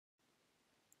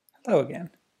Hello again.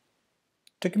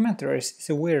 Documentaries is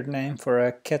a weird name for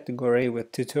a category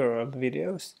with tutorial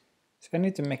videos, so I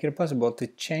need to make it possible to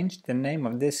change the name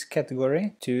of this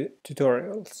category to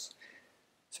tutorials.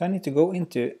 So I need to go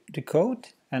into the code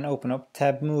and open up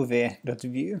tab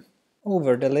movie.vue.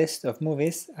 Over the list of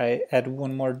movies I add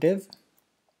one more div,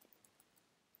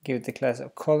 give it the class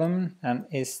of column and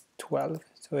is 12,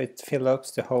 so it fills up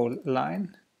the whole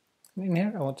line. In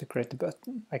here I want to create a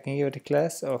button. I can give it a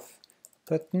class of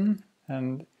button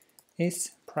and is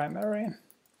primary.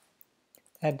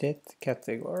 Edit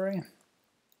category.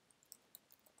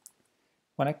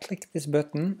 When I click this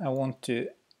button, I want to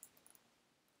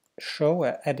show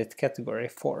an edit category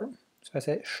form. So I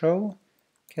say show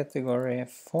category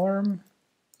form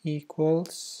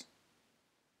equals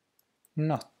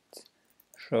not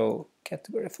show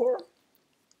category form.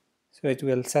 So it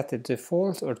will set it to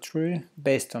false or true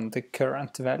based on the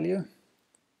current value.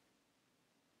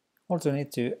 Also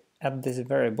need to add this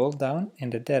variable down in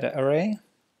the data array.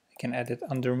 I can add it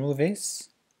under movies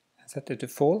and set it to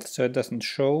false so it doesn't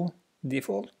show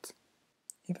default.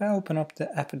 If I open up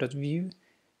the app.vue,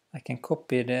 I can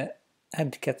copy the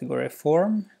add category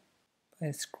form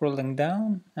by scrolling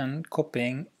down and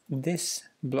copying this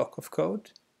block of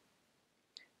code.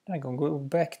 Then I can go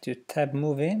back to tab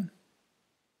movie,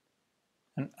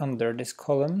 and under this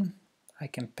column I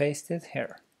can paste it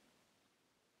here.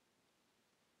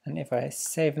 And if I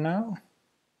save now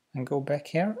and go back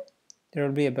here, there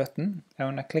will be a button, and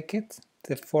when I click it,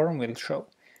 the form will show.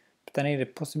 But I need a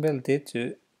possibility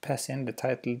to pass in the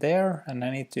title there, and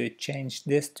I need to change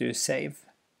this to save.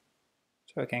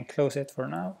 So I can close it for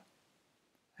now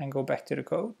and go back to the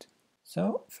code.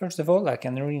 So first of all I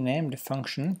can rename the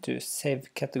function to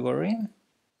save category,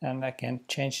 and I can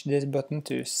change this button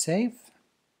to save.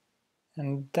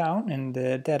 And down in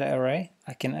the data array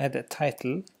I can add a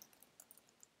title.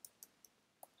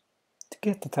 To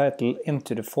get the title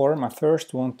into the form, I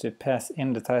first want to pass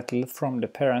in the title from the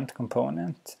parent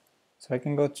component. So I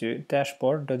can go to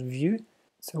dashboard.vue.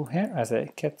 So here I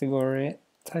say category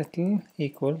title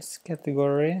equals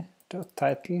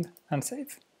category.title and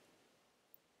save.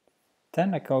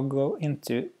 Then I can go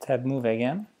into tab movie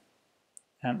again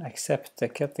and accept the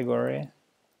category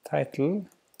title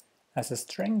as a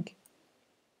string.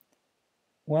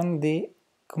 When the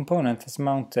component is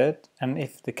mounted and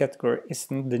if the category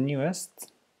isn't the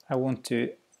newest, I want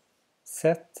to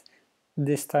set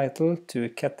this title to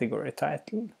category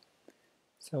title.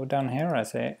 So down here I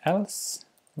say else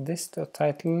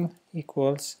this.title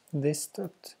equals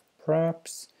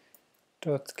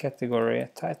this.props.category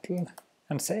title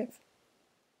and save.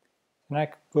 And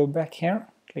I go back here,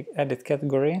 click edit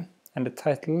category, and the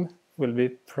title will be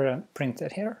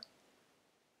printed here.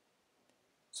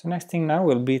 So next thing now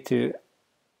will be to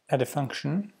add a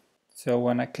function. So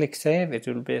when I click save, it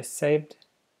will be saved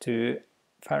to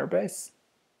Firebase.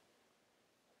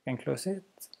 I can close it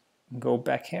and go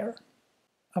back here.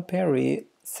 Up here we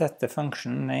set the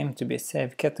function name to be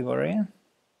save category,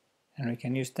 and we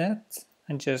can use that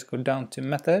and just go down to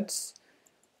methods,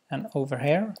 and over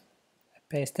here I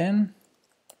paste in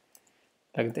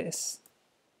like this.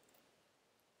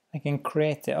 I can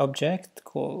create the object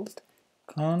called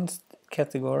const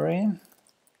category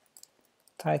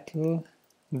title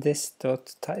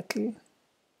this.title,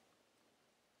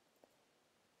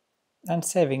 and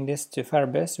saving this to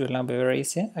Firebase will now be very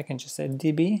easy. I can just say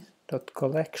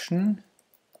db.collection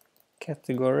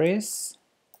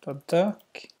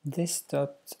categories.doc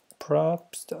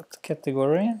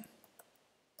this.props.category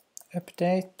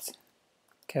update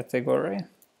category,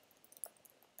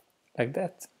 like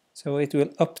that. So it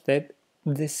will update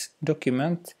this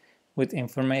document with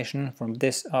information from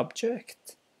this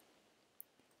object.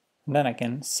 And then I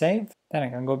can save, then I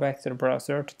can go back to the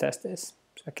browser to test this.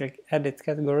 So I click edit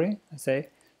category, I say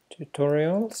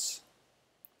tutorials,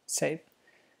 save.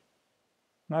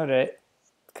 Now they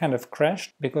kind of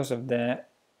crashed because of the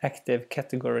active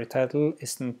category title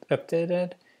isn't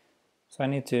updated. So I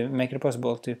need to make it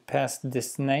possible to pass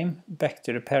this name back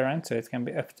to the parent so it can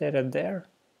be updated there.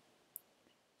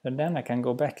 So then I can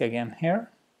go back again here,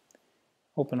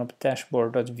 open up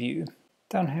dashboard.vue.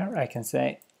 Down here I can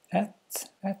say at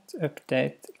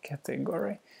update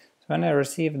category. So when I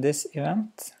receive this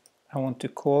event, I want to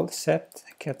call set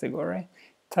category.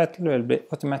 Title will be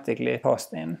automatically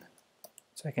passed in.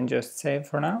 So I can just save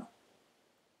for now,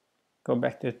 go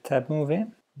back to tab movie,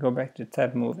 go back to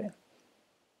tab movie.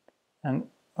 And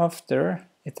after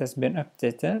it has been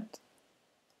updated,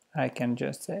 I can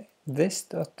just say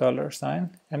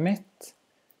this.$emit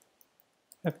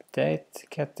update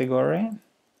category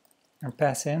and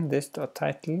pass in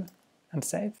this.title and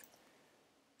save.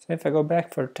 So if I go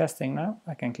back for testing now,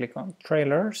 I can click on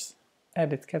trailers,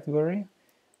 edit category,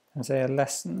 and say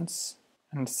lessons,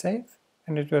 and save,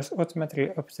 and it was automatically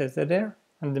updated there,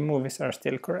 and the movies are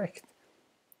still correct.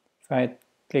 If I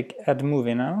click add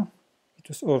movie now, it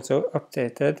was also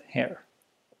updated here.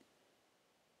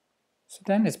 So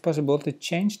then it's possible to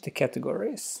change the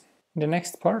categories. In the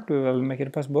next part we will make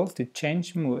it possible to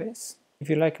change movies. If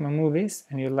you like my movies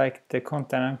and you like the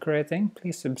content I'm creating,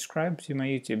 please subscribe to my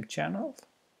YouTube channel.